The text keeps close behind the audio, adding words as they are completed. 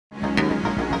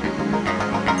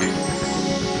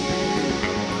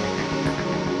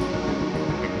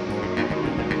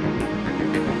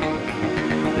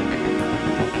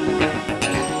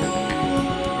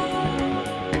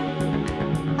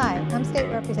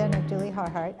Representative Julie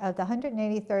Harhart of the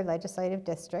 183rd Legislative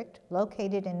District,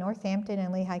 located in Northampton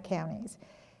and Lehigh counties.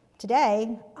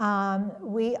 Today,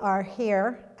 we are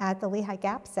here at the Lehigh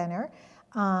Gap Center.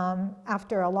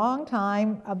 After a long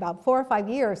time, about 4 or 5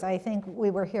 years, I think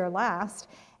we were here last.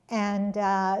 And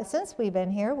since we've been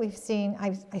here, we've seen,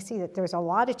 I see that there's a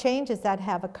lot of changes that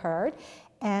have occurred.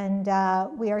 And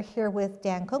we are here with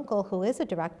Dan Kunkle, who is a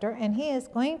director, and he is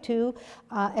going to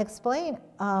explain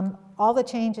all the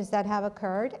changes that have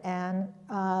occurred, and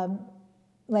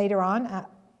later on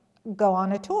go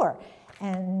on a tour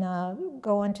and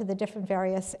go into the different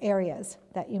various areas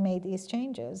that you made these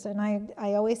changes. And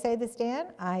I always say this, Dan,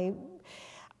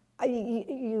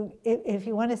 if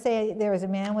you want to say there is a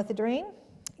man with a dream,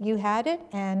 you had it,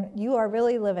 and you are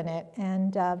really living it,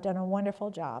 and done a wonderful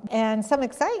job. And some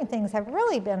exciting things have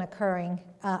really been occurring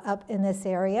up in this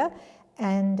area.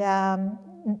 And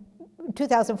in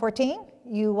 2014,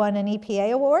 you won an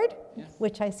EPA award, yes,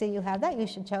 which I see you have that. You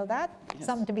should show that. Yes.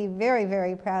 Something to be very,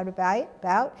 very proud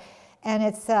about. And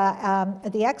it's the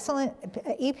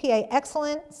EPA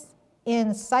Excellence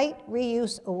in Site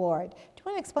Reuse Award. Do you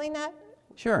want to explain that?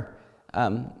 Sure.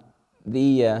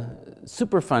 The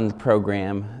Superfund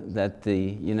program that the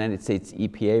United States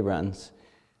EPA runs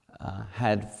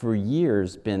had for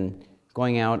years been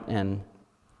going out and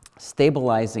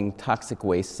stabilizing toxic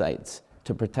waste sites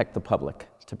to protect the public,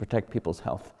 to protect people's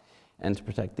health, and to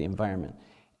protect the environment.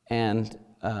 And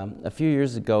a few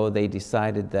years ago, they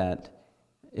decided that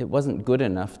it wasn't good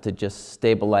enough to just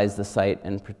stabilize the site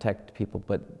and protect people,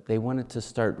 but they wanted to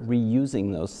start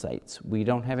reusing those sites. We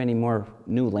don't have any more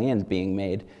new land being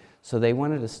made, so they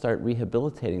wanted to start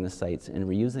rehabilitating the sites and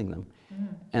reusing them.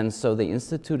 Mm-hmm. And so they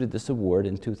instituted this award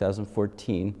in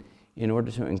 2014 in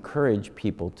order to encourage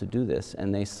people to do this.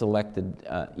 And they selected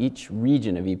each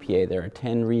region of EPA. There are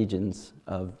 10 regions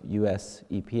of US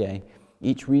EPA.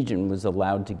 Each region was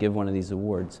allowed to give one of these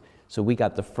awards. So we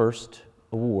got the first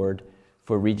award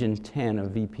for Region 10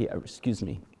 of EPA, excuse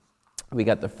me. We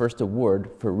got the first award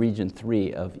for Region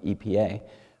 3 of EPA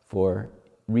for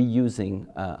reusing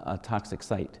a toxic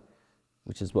site,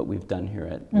 which is what we've done here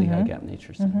at mm-hmm. Lehigh Gap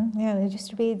Nature Center. Mm-hmm. Yeah, there used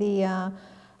to be the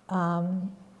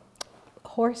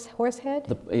Horsehead?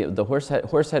 The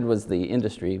Horsehead was the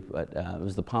industry, but it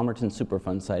was the Palmerton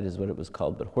Superfund site is what it was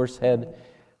called. But Horsehead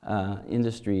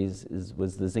Industries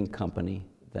was the zinc company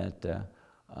that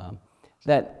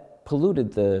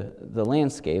polluted the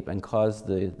landscape and caused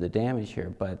the damage here.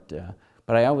 But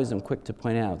I always am quick to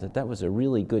point out that that was a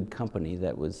really good company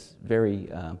that was very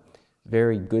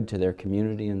good to their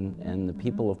community and the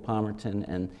people of Palmerton,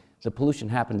 and the pollution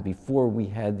happened before we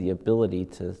had the ability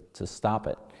to stop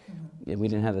it. Mm-hmm. We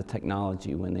didn't have the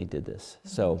technology when they did this, mm-hmm.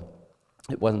 so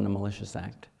it wasn't a malicious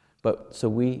act. But so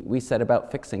we set about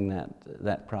fixing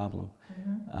that problem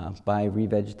mm-hmm. By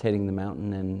revegetating the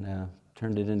mountain and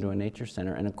turned it into a nature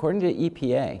center. And according to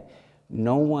EPA,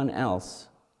 no one else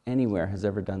anywhere has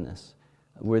ever done this.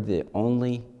 We're the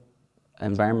only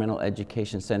environmental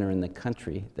education center in the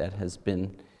country that has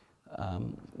been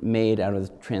made out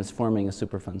of transforming a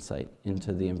Superfund site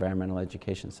into the environmental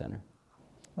education center.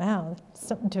 Wow,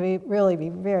 something to really be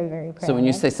very, very proud of. So when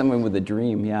you say someone with a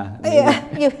dream, yeah.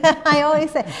 Yeah, I always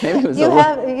say,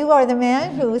 you are the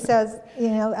man who says, you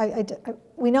know,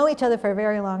 we know each other for a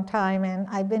very long time, and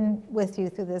I've been with you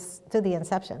through the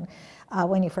inception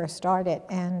when you first started.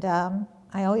 And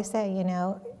I always say, you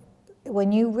know,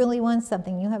 when you really want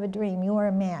something, you have a dream, you are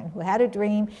a man who had a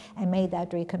dream and made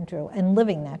that dream come true and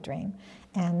living that dream.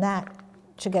 And that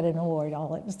should get an award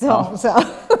all itself. So.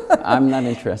 I'm not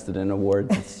interested in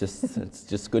awards. It's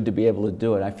just good to be able to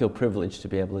do it. I feel privileged to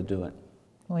be able to do it.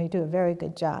 Well, you do a very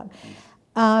good job.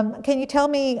 Can you tell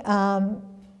me,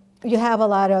 you have a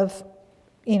lot of,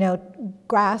 you know,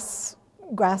 grasses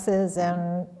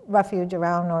and refuge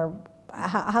around, or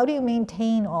how do you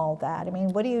maintain all that? I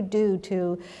mean, what do you do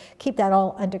to keep that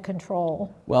all under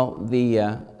control? Well,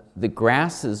 the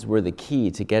grasses were the key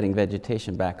to getting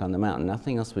vegetation back on the mountain.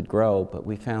 Nothing else would grow, but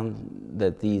we found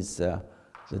that these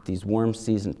warm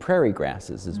season prairie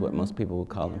grasses is what most people would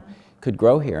call them, could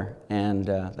grow here, and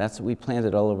that's what we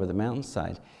planted all over the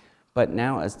mountainside. But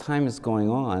now, as time is going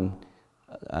on,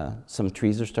 some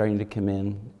trees are starting to come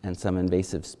in, and some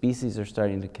invasive species are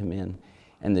starting to come in.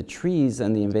 And the trees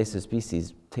and the invasive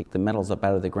species take the metals up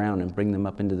out of the ground and bring them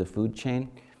up into the food chain.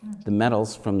 The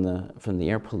metals from the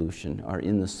air pollution are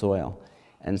in the soil.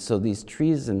 And so these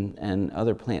trees and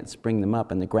other plants bring them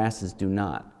up, and the grasses do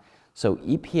not. So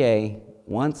EPA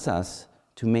wants us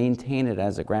to maintain it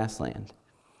as a grassland.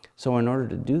 So in order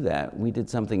to do that, we did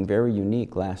something very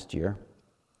unique last year.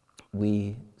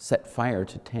 We set fire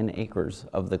to 10 acres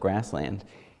of the grassland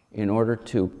in order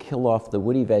to kill off the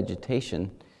woody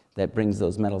vegetation that brings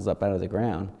those metals up out of the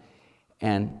ground.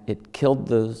 And it killed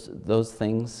those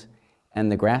things,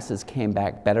 and the grasses came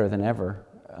back better than ever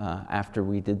after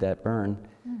we did that burn.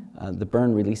 The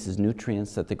burn releases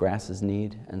nutrients that the grasses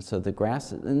need, and so the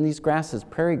grasses, and these grasses,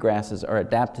 prairie grasses, are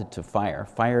adapted to fire.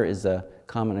 Fire is a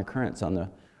common occurrence on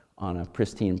a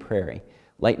pristine prairie.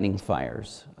 Lightning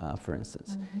fires, for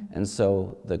instance. And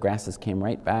so the grasses came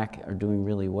right back, are doing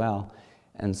really well.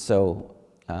 And so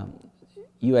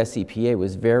US EPA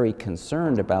was very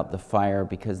concerned about the fire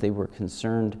because they were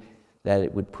concerned that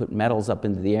it would put metals up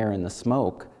into the air in the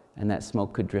smoke, and that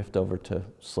smoke could drift over to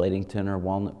Slatington or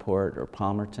Walnut Port or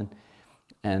Palmerton.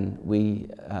 And we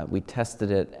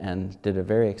tested it and did a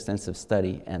very extensive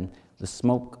study, and the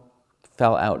smoke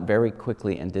fell out very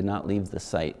quickly and did not leave the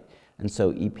site. And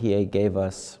so EPA gave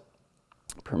us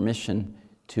permission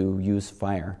to use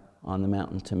fire on the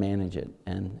mountain to manage it.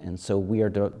 And so we are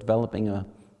developing a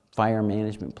fire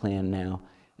management plan now.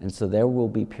 And so there will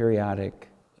be periodic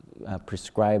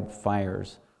prescribed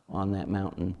fires on that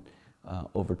mountain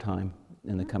over time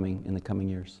in the coming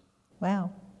years. Wow.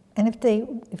 And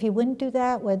if you wouldn't do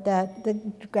that, would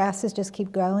the grasses just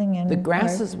keep growing? And the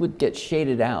grasses would get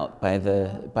shaded out by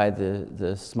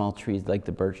the small trees, like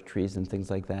the birch trees and things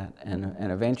like that,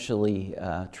 and eventually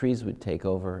trees would take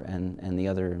over, and the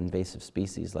other invasive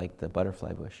species like the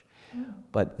butterfly bush.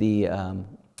 But the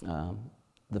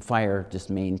fire just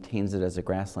maintains it as a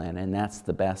grassland, and that's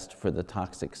the best for the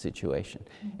toxic situation.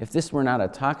 If this were not a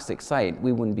toxic site,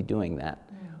 we wouldn't be doing that.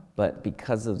 But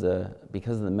because of the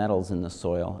metals in the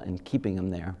soil and keeping them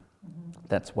there,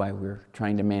 that's why we're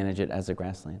trying to manage it as a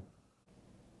grassland.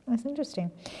 That's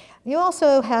interesting. You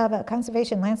also have a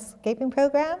conservation landscaping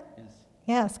program? Yes.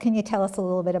 Yes. Can you tell us a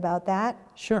little bit about that?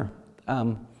 Sure.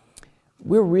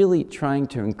 We're really trying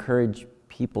to encourage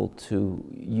people to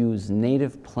use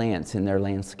native plants in their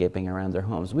landscaping around their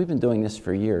homes. We've been doing this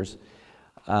for years,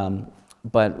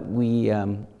 but we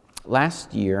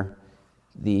last year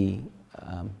the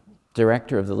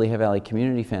director of the Lehigh Valley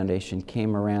Community Foundation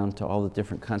came around to all the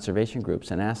different conservation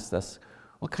groups and asked us,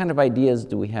 what kind of ideas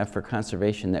do we have for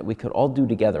conservation that we could all do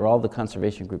together, all the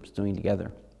conservation groups doing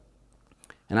together?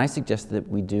 And I suggested that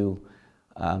we do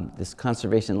this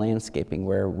conservation landscaping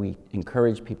where we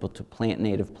encourage people to plant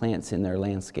native plants in their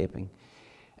landscaping.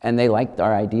 And they liked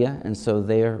our idea, and so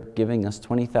they're giving us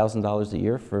 $20,000 a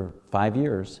year for 5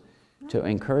 years to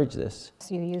encourage this.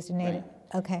 So you used a native... Right.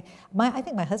 Okay. I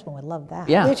think my husband would love that.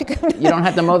 Yeah. You don't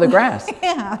have to mow the grass.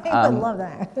 Yeah, he would love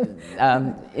that.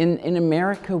 In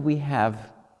America, we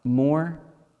have more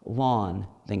lawn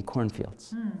than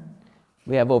cornfields.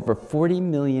 We have over 40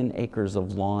 million acres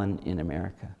of lawn in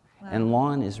America. Wow. And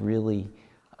lawn is really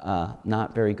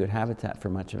not very good habitat for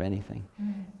much of anything.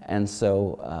 And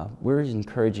so we're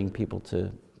encouraging people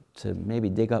to maybe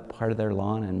dig up part of their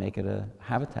lawn and make it a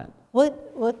habitat.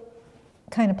 What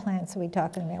kind of plants are we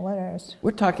talking about? What are...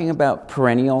 We're talking about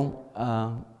perennial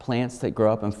plants that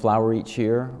grow up and flower each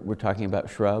year. We're talking about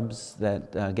shrubs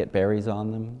that get berries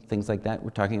on them, things like that. We're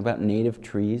talking about native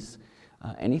trees.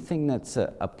 Anything that's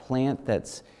a plant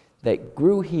that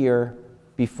grew here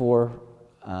before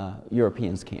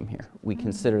Europeans came here. We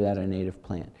consider that a native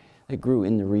plant that grew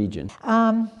in the region.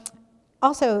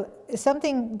 Also,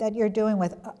 something that you're doing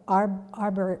with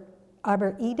arboretum?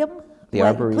 The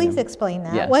arboretum. Please explain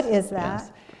that. Yes, what is that?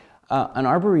 yes. An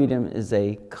arboretum is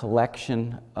a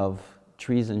collection of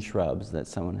trees and shrubs that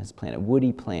someone has planted,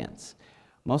 woody plants.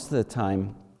 Most of the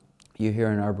time, you hear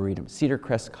an arboretum. Cedar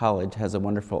Crest College has a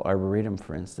wonderful arboretum,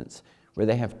 for instance, where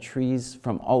they have trees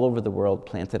from all over the world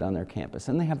planted on their campus,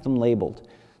 and they have them labeled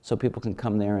so people can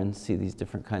come there and see these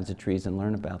different kinds of trees and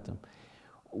learn about them.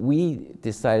 We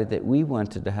decided that we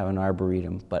wanted to have an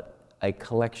arboretum, but a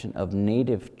collection of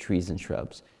native trees and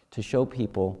shrubs to show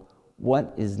people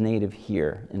what is native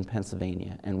here in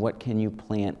Pennsylvania and what can you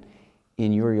plant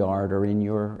in your yard or in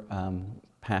your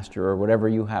pasture or whatever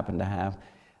you happen to have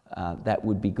that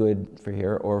would be good for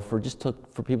here, or for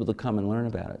for people to come and learn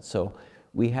about it. So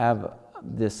we have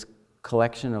this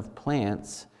collection of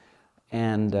plants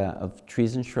and of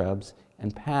trees and shrubs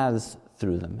and paths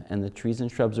through them, and the trees and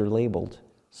shrubs are labeled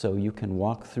so you can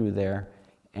walk through there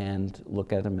and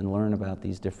look at them and learn about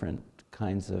these different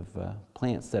kinds of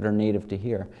plants that are native to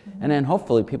here. And then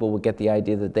hopefully people will get the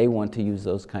idea that they want to use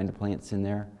those kind of plants in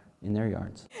their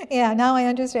yards. Yeah, now I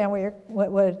understand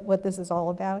what this is all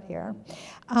about here.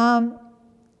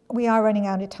 We are running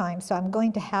out of time, so I'm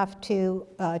going to have to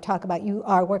talk about, you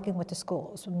are working with the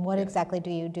schools. What exactly do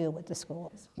you do with the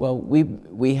schools? Well,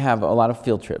 we have a lot of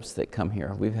field trips that come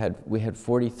here. We had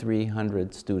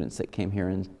 4,300 students that came here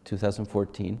in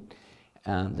 2014.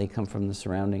 They come from the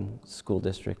surrounding school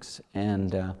districts,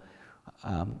 and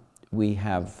we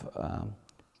have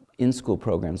in-school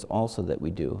programs also that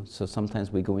we do. So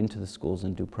sometimes we go into the schools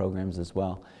and do programs as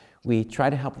well. We try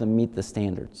to help them meet the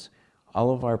standards.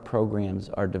 All of our programs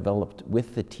are developed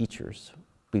with the teachers.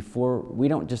 We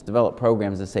don't just develop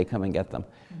programs and say, come and get them.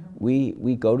 Mm-hmm.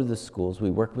 We go to the schools,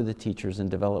 we work with the teachers and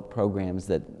develop programs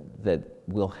that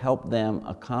will help them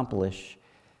accomplish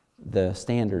the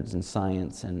standards in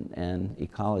science and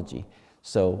ecology.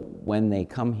 So when they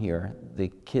come here, the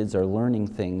kids are learning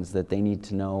things that they need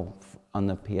to know on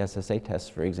the PSSA tests,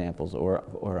 for examples,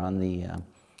 or on the,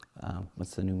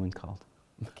 what's the new one called?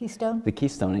 Keystone? The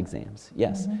Keystone exams,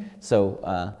 yes.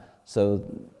 Mm-hmm. So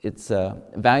it's they're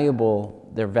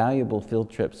valuable field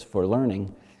trips for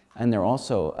learning, and they're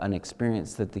also an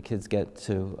experience that the kids get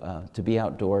to be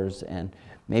outdoors and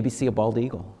maybe see a bald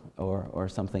eagle or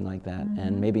something like that, mm-hmm.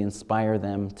 and maybe inspire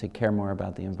them to care more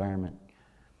about the environment.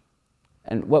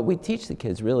 And what we teach the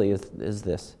kids really is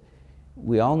this: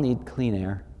 we all need clean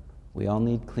air, we all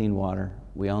need clean water,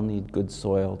 we all need good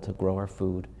soil to grow our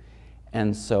food,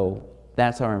 and so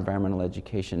that's our environmental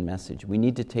education message. We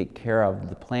need to take care of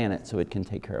the planet so it can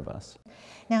take care of us.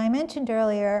 Now, I mentioned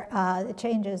earlier the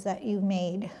changes that you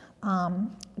made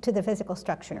to the physical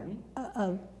structure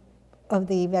of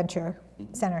the Venture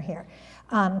Center here.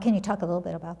 Can you talk a little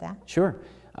bit about that? Sure.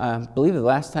 I believe the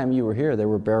last time you were here, there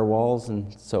were bare walls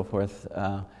and so forth.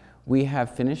 We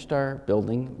have finished our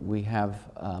building. We have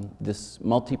this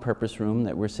multi-purpose room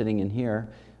that we're sitting in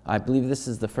here. I believe this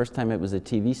is the first time it was a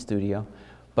TV studio.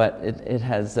 But it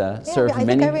has served many. I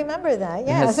think I remember that.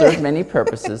 Yeah. It has served many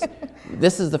purposes.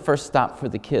 This is the first stop for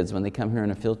the kids when they come here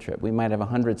on a field trip. We might have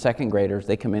 100 second graders.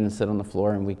 They come in and sit on the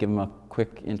floor, and we give them a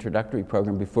quick introductory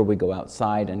program before we go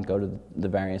outside and go to the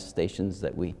various stations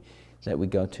that we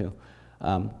go to.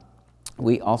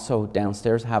 We also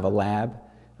downstairs have a lab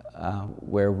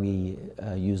where we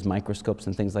use microscopes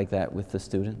and things like that with the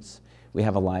students. We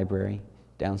have a library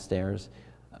downstairs.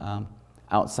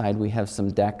 Outside we have some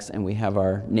decks, and we have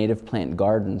our native plant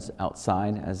gardens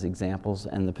outside as examples,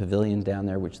 and the pavilion down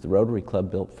there which the Rotary Club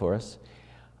built for us.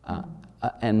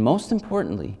 And most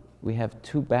importantly, we have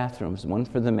 2 bathrooms, one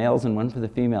for the males and one for the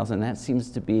females, and that seems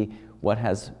to be what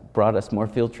has brought us more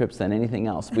field trips than anything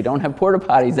else. We don't have porta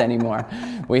potties anymore.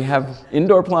 We have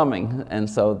indoor plumbing, and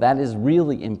so that is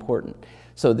really important.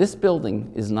 So this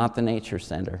building is not the Nature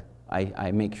Center.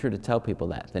 I make sure to tell people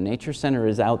that. The Nature Center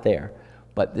is out there.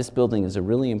 But this building is a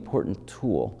really important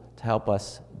tool to help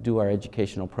us do our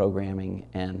educational programming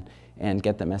and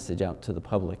get the message out to the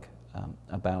public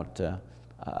about the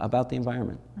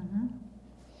environment. Mm-hmm.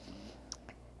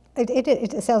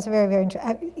 It sounds very, very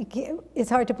interesting. It's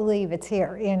hard to believe it's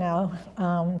here, you know,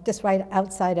 just right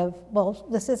outside of, well,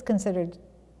 this is considered,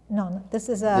 no, this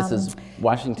is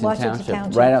Washington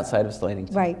Township, right outside of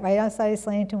Slatington. Right outside of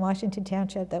Slatington, Washington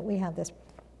Township, that we have this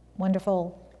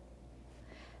wonderful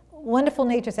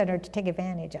nature center to take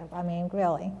advantage of. I mean,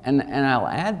 really. And I'll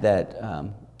add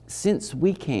that since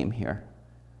we came here,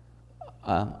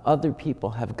 other people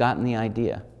have gotten the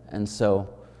idea, and so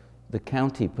the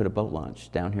county put a boat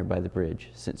launch down here by the bridge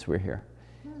since we're here.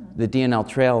 The DNL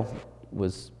trail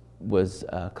was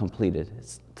completed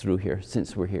through here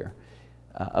since we're here.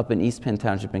 Up in East Penn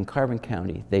Township in Carbon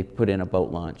County, they put in a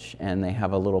boat launch, and they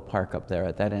have a little park up there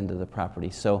at that end of the property.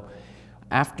 So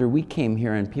after we came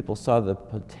here and people saw the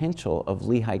potential of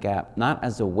Lehigh Gap, not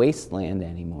as a wasteland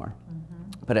anymore,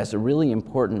 but as a really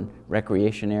important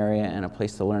recreation area and a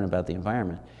place to learn about the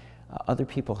environment, other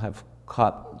people have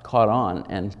caught on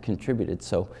and contributed.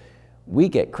 So we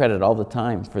get credit all the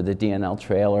time for the DNL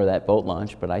trail or that boat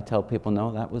launch, but I tell people,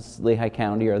 no, that was Lehigh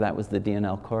County or that was the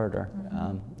DNL corridor.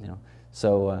 You know,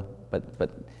 so,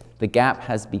 but the Gap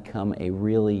has become a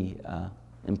really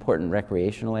important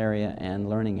recreational area and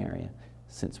learning area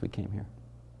since we came here.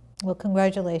 Well,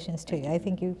 congratulations to you. I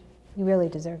think you really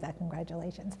deserve that.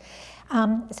 Congratulations.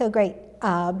 So great.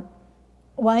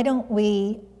 Why don't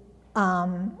we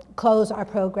close our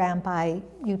program by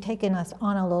you taking us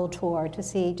on a little tour to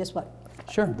see just what...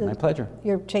 Sure, my pleasure.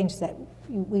 Your changes that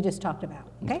we just talked about,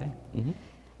 okay? Okay. Mm-hmm.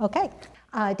 Okay.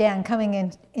 Dan, coming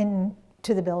in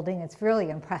to the building, it's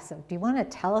really impressive. Do you want to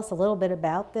tell us a little bit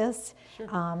about this? Sure.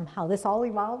 How this all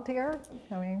evolved here?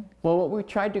 I mean, well, what we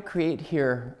tried to create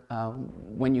here,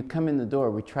 when you come in the door,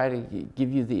 we try to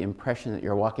give you the impression that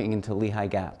you're walking into Lehigh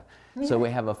Gap. Yeah. So we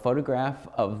have a photograph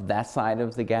of that side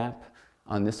of the Gap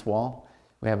on this wall.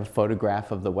 We have a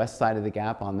photograph of the west side of the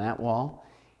Gap on that wall.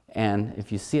 And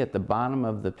if you see at the bottom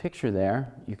of the picture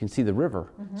there, you can see the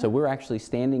river. So we're actually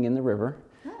standing in the river.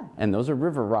 And those are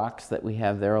river rocks that we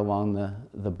have there along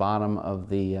the bottom of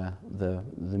the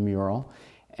mural.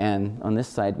 And on this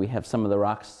side, we have some of the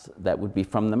rocks that would be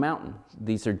from the mountain.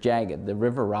 These are jagged. The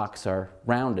river rocks are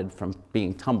rounded from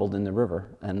being tumbled in the river,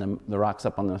 and the rocks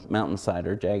up on the mountainside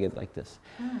are jagged like this.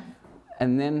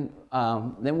 And then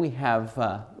we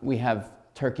have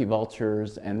turkey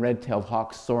vultures and red-tailed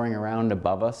hawks soaring around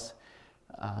above us.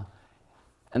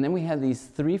 And then we have these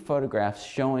 3 photographs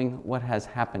showing what has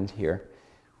happened here.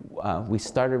 We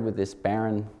started with this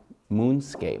barren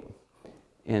moonscape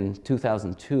in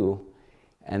 2002,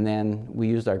 and then we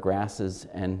used our grasses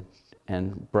and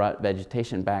brought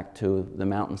vegetation back to the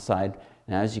mountainside.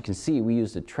 Now, as you can see, we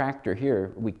used a tractor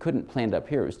here. We couldn't plant up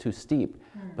here, it was too steep.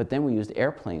 But then we used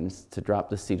airplanes to drop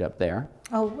the seed up there.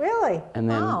 Oh, really? And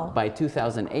then Wow. by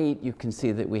 2008, you can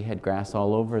see that we had grass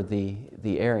all over the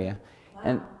area.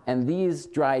 Wow. And these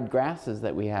dried grasses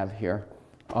that we have here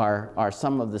are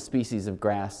some of the species of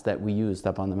grass that we used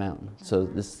up on the mountain. So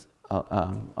this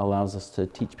allows us to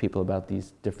teach people about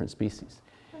these different species.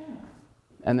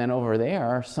 And then over there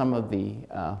are some of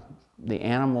the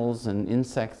animals and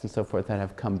insects and so forth that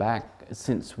have come back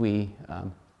since we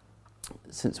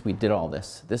did all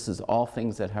this. This is all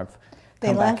things that have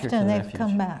come back here to the refuge. They left and they've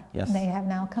come back. Yes. They have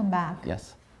now come back.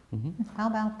 Yes. How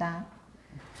about that?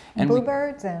 And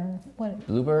Bluebirds and what?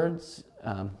 Bluebirds,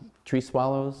 tree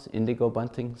swallows, indigo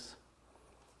buntings.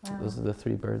 Wow. Those are the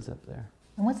 3 birds up there.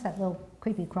 And what's that little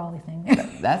creepy crawly thing?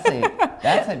 That's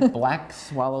a black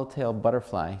swallowtail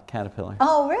butterfly caterpillar.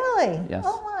 Oh, really? Yes.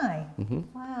 Oh, my.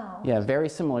 Wow. Yeah, very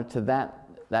similar to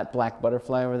that black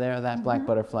butterfly over there. That black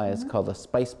butterfly is called a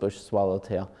spicebush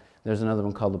swallowtail. There's another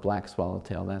one called the black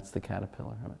swallowtail. That's the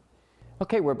caterpillar of it.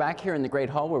 Okay, we're back here in the Great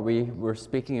Hall where we were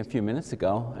speaking a few minutes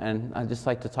ago, and I'd just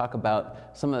like to talk about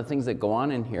some of the things that go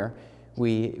on in here.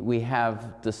 We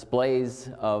have displays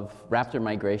of raptor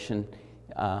migration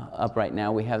up right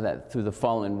now. We have that through the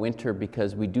fall and winter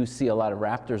because we do see a lot of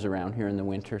raptors around here in the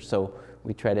winter, so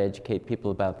we try to educate people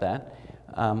about that.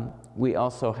 We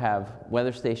also have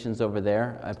weather stations over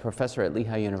there. A professor at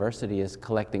Lehigh University is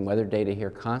collecting weather data here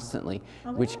constantly,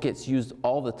 which gets used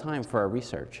all the time for our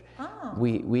research. Oh.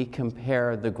 We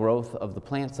compare the growth of the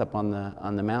plants up on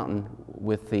the mountain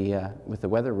with the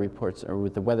weather reports or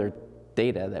with the weather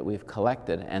data that we've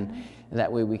collected, and that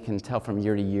way we can tell from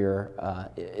year to year,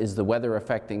 is the weather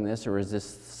affecting this, or is this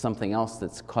something else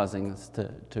that's causing us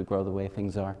to grow the way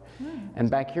things are?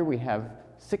 And back here we have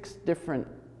 6 different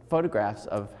photographs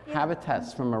of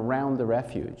habitats from around the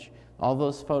refuge. All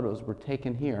those photos were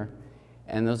taken here,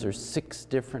 and those are 6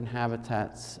 different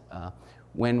habitats.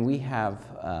 When we have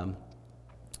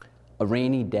a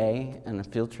rainy day and a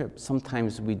field trip,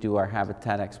 sometimes we do our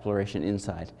habitat exploration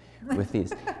inside with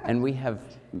these. And we have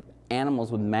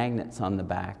animals with magnets on the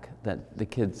back that the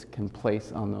kids can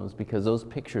place on those because those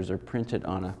pictures are printed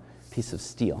on a piece of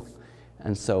steel.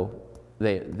 And so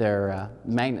their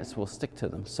magnets will stick to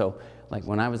them. So like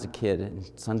when I was a kid in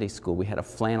Sunday school, we had a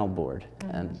flannel board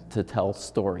and to tell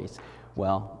stories.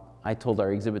 Well, I told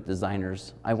our exhibit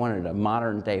designers I wanted a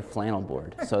modern day flannel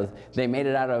board. So they made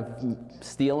it out of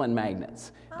steel and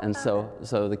magnets. And so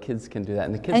the kids can do that.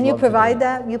 And the kids you love provide to do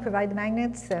that. that? You provide the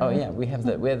magnets? Oh yeah, we have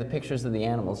the pictures of the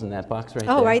animals in that box right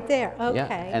there. Oh, right there. Okay. Yeah,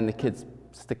 and the kids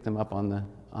stick them up on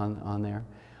there.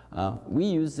 We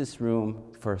use this room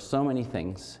for so many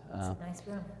things. It's a nice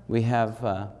room.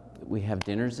 We have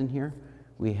dinners in here.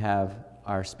 We have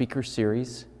our speaker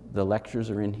series. The lectures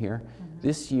are in here.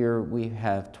 This year we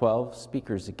have 12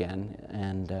 speakers again,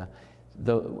 and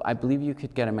I believe you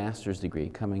could get a master's degree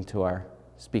coming to our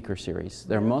speaker series.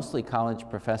 They're mostly college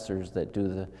professors that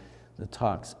do the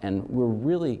talks, and we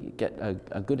really get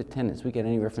a good attendance. We get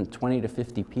anywhere from 20 to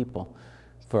 50 people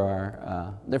for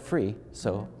our, they're free,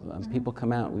 so people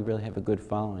come out. We really have a good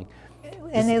following.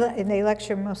 And they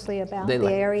lecture mostly about the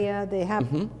area. They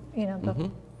have, you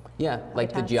know, yeah,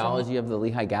 like the geology of the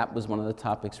Lehigh Gap was one of the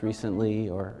topics recently,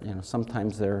 or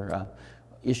sometimes there are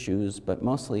issues, but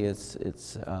mostly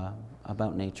it's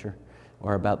about nature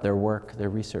or about their work, their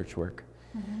research work.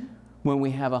 When we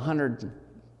have 100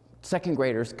 second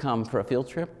graders come for a field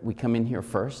trip, we come in here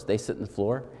first. They sit on the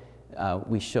floor.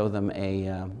 We show them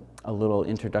a little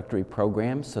introductory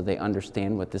program so they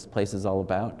understand what this place is all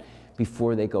about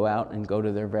before they go out and go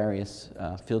to their various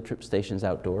field trip stations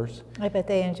outdoors. I bet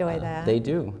they enjoy that. They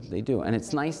do, and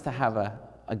it's nice to have a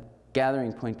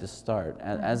gathering point to start.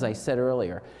 As I said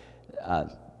earlier,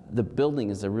 the building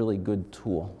is a really good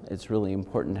tool. It's really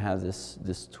important to have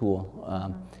this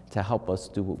tool to help us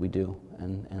do what we do,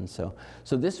 and so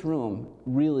this room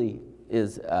really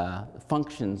is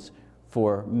functions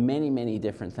for many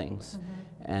different things,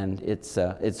 and it's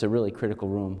a really critical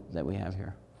room that we have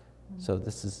here. So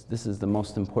this is the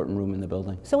most important room in the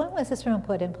building. So when was this room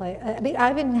put in place? I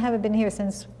mean, haven't been here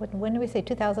since, when did we say,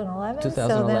 2011?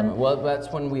 2011. So well,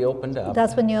 that's when we opened up.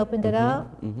 that's when you opened it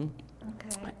up? Mm-hmm.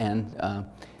 Okay.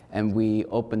 And we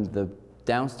opened the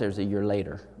downstairs a year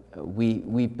later.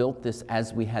 We built this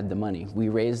as we had the money. We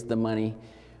raised the money.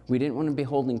 We didn't want to be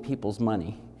holding people's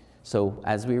money. So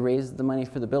as we raised the money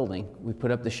for the building, we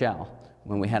put up the shell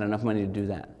when we had enough money to do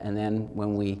that. And then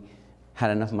when we had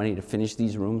enough money to finish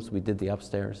these rooms, we did the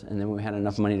upstairs. And then when we had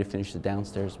enough money to finish the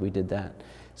downstairs, we did that.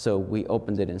 So we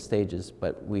opened it in stages,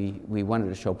 but we wanted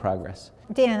to show progress.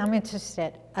 Dan, I'm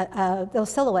interested. Those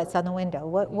silhouettes on the window,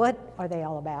 what are they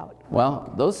all about?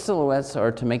 Well, those silhouettes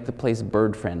are to make the place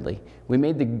bird friendly. We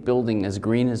made the building as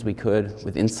green as we could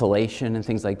with insulation and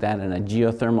things like that, and a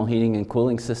geothermal heating and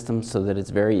cooling system so that it's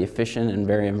very efficient and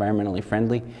very environmentally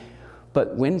friendly.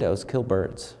 But windows kill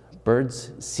birds.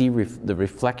 Birds see the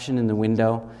reflection in the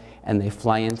window and they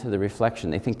fly into the reflection.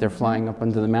 They think they're flying up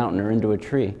into the mountain or into a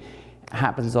tree. It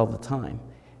happens all the time.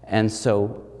 And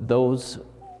so those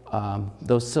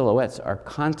silhouettes are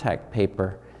contact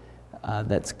paper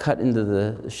that's cut into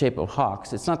the shape of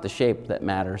hawks. It's not the shape that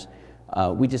matters.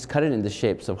 We just cut it into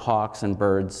shapes of hawks and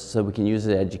birds so we can use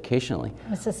it educationally.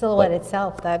 It's the silhouette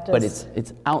itself that does.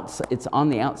 But it's on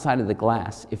the outside of the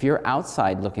glass. If you're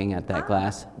outside looking at that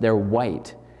glass, they're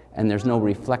white and there's no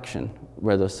reflection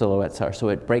where those silhouettes are. So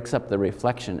it breaks up the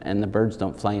reflection and the birds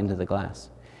don't fly into the glass.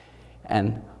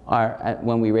 And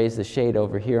when we raise the shade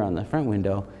over here on the front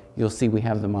window, you'll see we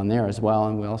have them on there as well,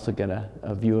 and we also get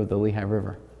a view of the Lehigh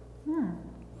River.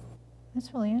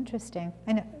 That's really interesting.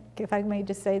 I know, if I may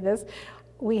just say this,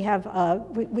 we had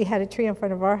a tree in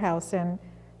front of our house, and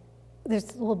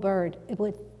there's a little bird. It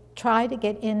would try to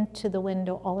get into the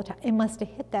window all the time. It must have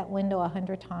hit that window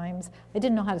 100 times. I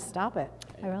didn't know how to stop it.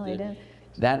 I really didn't.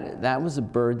 That was a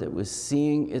bird that was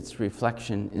seeing its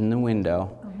reflection in the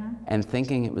window and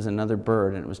thinking it was another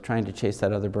bird, and it was trying to chase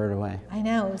that other bird away. I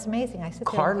know, it was amazing.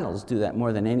 Cardinals do that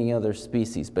more than any other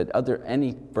species, but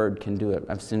any bird can do it.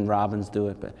 I've seen robins do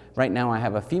it, but right now I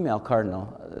have a female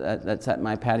cardinal that's at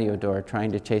my patio door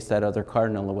trying to chase that other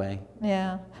cardinal away.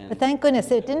 Yeah, but thank goodness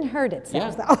it didn't hurt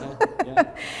itself, though.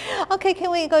 Yeah. Okay,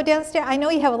 can we go downstairs? I know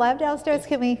you have a lab downstairs.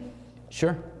 Can we?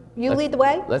 Sure. You lead the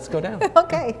way? Let's go down.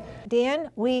 Okay. Dan,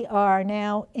 we are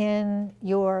now in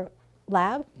your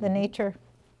lab, the Nature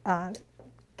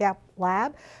Gap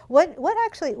Lab. What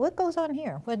goes on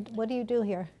here? What do you do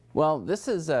here? Well, this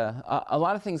is a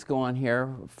lot of things go on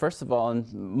here. First of all,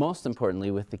 and most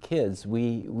importantly with the kids,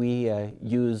 we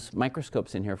use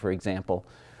microscopes in here, for example.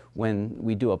 When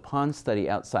we do a pond study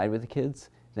outside with the kids,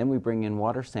 then we bring in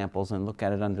water samples and look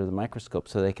at it under the microscope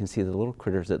so they can see the little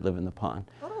critters that live in the pond.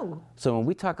 Oh. So when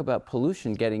we talk about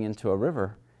pollution getting into a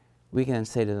river, we can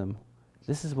say to them,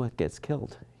 this is what gets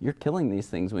killed. You're killing these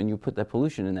things when you put that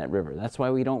pollution in that river. That's why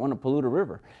we don't want to pollute a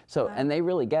river. So, and they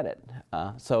really get it.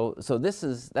 So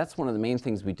that's one of the main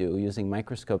things we do, using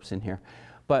microscopes in here.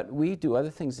 But we do other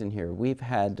things in here. We've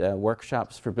had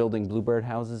workshops for building bluebird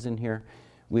houses in here.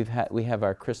 We have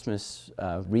our Christmas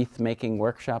wreath making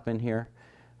workshop in here.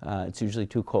 It's usually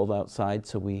too cold outside,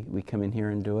 so we come in here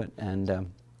and do it. And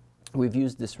we've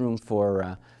used this room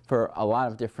for a lot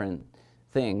of different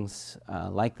things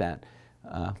like that.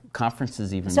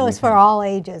 Conferences even. So it's for all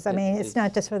ages. I mean, it's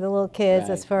not just for the little kids.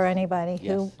 Right. It's for anybody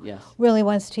who yes. really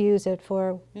wants to use it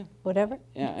for whatever.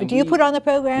 Yeah, do you put on the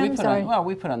programs?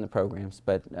 We put on the programs,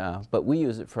 but we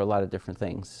use it for a lot of different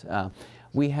things.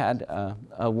 We had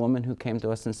a woman who came to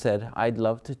us and said, I'd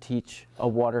love to teach a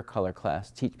watercolor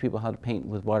class, teach people how to paint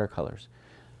with watercolors.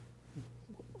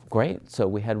 Great. So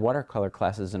we had watercolor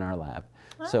classes in our lab.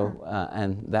 So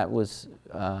and that was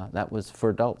for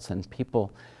adults, and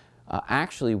people.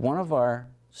 Actually, one of our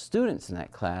students in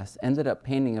that class ended up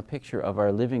painting a picture of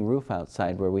our living roof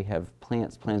outside, where we have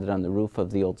plants planted on the roof of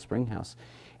the old spring house,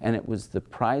 and it was the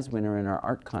prize winner in our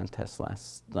art contest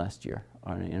last year,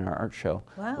 or in our art show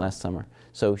last summer.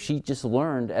 So she just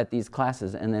learned at these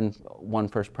classes and then won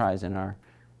first prize in our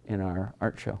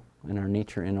art show, in our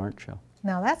Nature in Art show.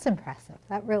 Now that's impressive.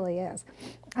 That really is.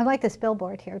 I like this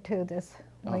billboard here too.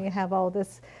 Where you have all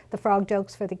the frog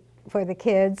jokes for the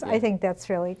kids. I think that's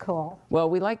really cool. Well,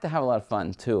 we like to have a lot of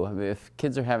fun too. I mean, if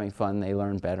kids are having fun, they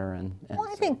learn better. Well,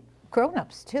 I think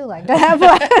grown-ups too like to have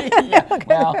fun.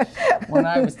 Well, when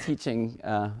I was teaching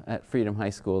at Freedom High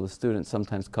School, the students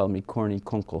sometimes called me Corny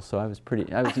Kunkle, so I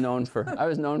was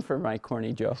known for my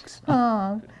corny jokes.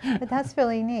 Oh, but that's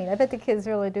really neat. I bet the kids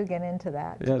really do get into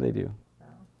that. Yeah, they do.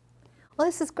 Well,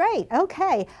 this is great.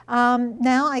 Okay,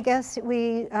 now I guess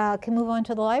we can move on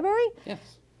to the library? Yes.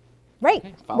 Great.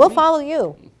 Okay, we'll follow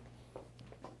you.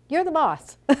 You're the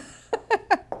boss.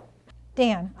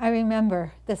 Dan, I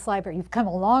remember this library. You've come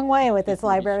a long way with this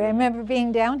library. I remember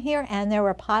being down here and there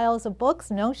were piles of books,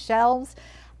 no shelves.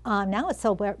 Now it's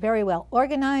so very well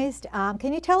organized.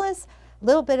 Can you tell us a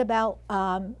little bit about,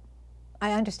 I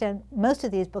understand most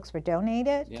of these books were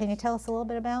donated. Yes. Can you tell us a little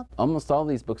bit about? Almost all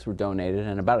these books were donated,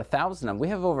 and about 1,000 of them. We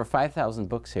have over 5,000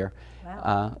 books here.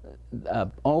 Wow.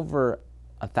 Over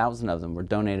 1,000 of them were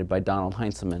donated by Donald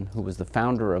Heinzelman, who was the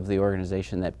founder of the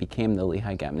organization that became the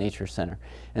Lehigh Gap Nature Center.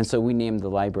 And so we named the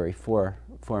library for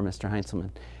Mr.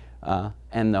 Heinzelman.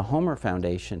 And the Homer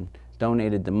Foundation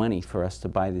donated the money for us to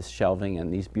buy this shelving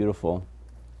and these beautiful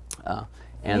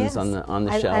ends on the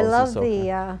shelves. I love and so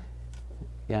the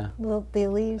yeah, the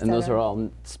leaves. and those are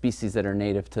all species that are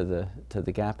native to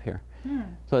the Gap here.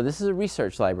 So this is a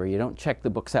research library. You don't check the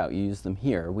books out, you use them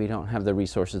here. We don't have the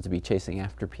resources to be chasing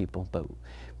after people,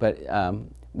 but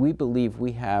we believe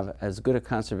we have as good a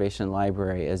conservation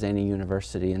library as any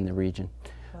university in the region.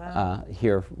 Wow.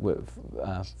 Here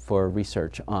for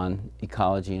research on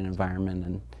ecology and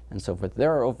environment and so forth.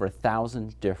 There are over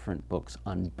 1,000 different books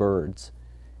on birds.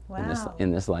 Wow.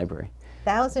 in this library.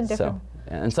 1,000 different.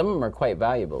 And some of them are quite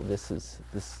valuable. This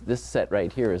set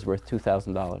right here is worth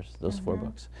 $2,000. Those 4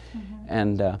 books,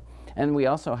 and we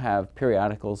also have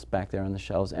periodicals back there on the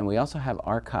shelves, and we also have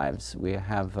archives. We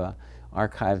have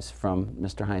archives from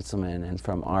Mr. Heinzelman and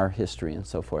from our history and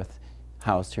so forth,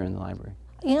 housed here in the library.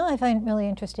 You know, I find really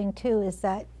interesting too is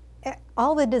that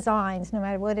all the designs, no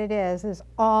matter what it is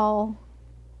all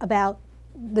about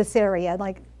this area.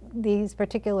 Like these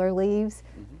particular leaves,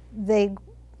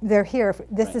 they're here.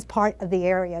 This is part of the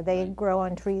area. They grow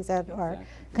on trees that are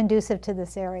conducive to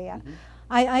this area.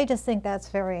 I just think that's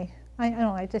very, I don't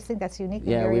know, I just think that's unique.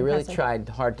 Yeah, and very we really impressive. tried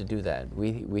hard to do that.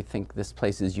 We think this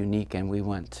place is unique, and we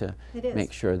want to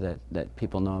make sure that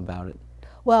people know about it.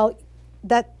 Well,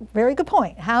 that very good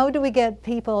point. How do we get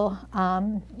people,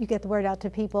 you get the word out to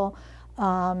people,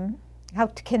 how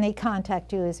can they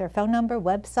contact you? Is there a phone number,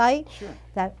 website? Sure.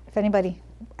 That if anybody,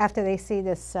 after they see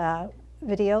this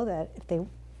video, that if they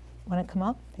want to come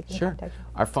up, they can contact you.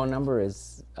 Our phone number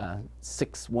is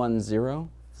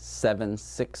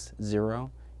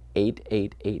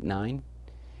 610-760-8889.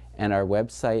 And our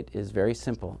website is very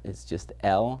simple. It's just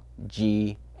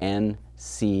lgnc.org.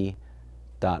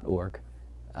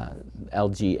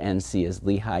 LGNC is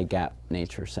Lehigh Gap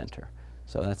Nature Center.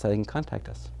 So that's how you can contact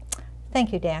us.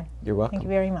 Thank you, Dan. You're welcome. Thank you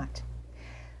very much.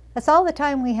 That's all the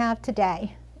time we have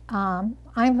today. I'm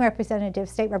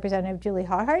State Representative Julie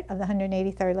Harhart of the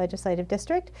 183rd Legislative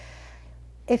District.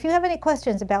 If you have any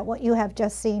questions about what you have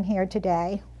just seen here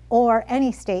today or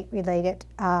any state-related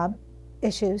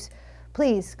issues,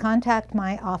 please contact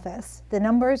my office. The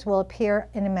numbers will appear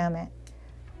in a moment.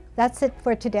 That's it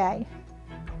for today.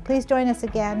 Please join us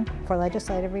again for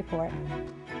Legislative Report.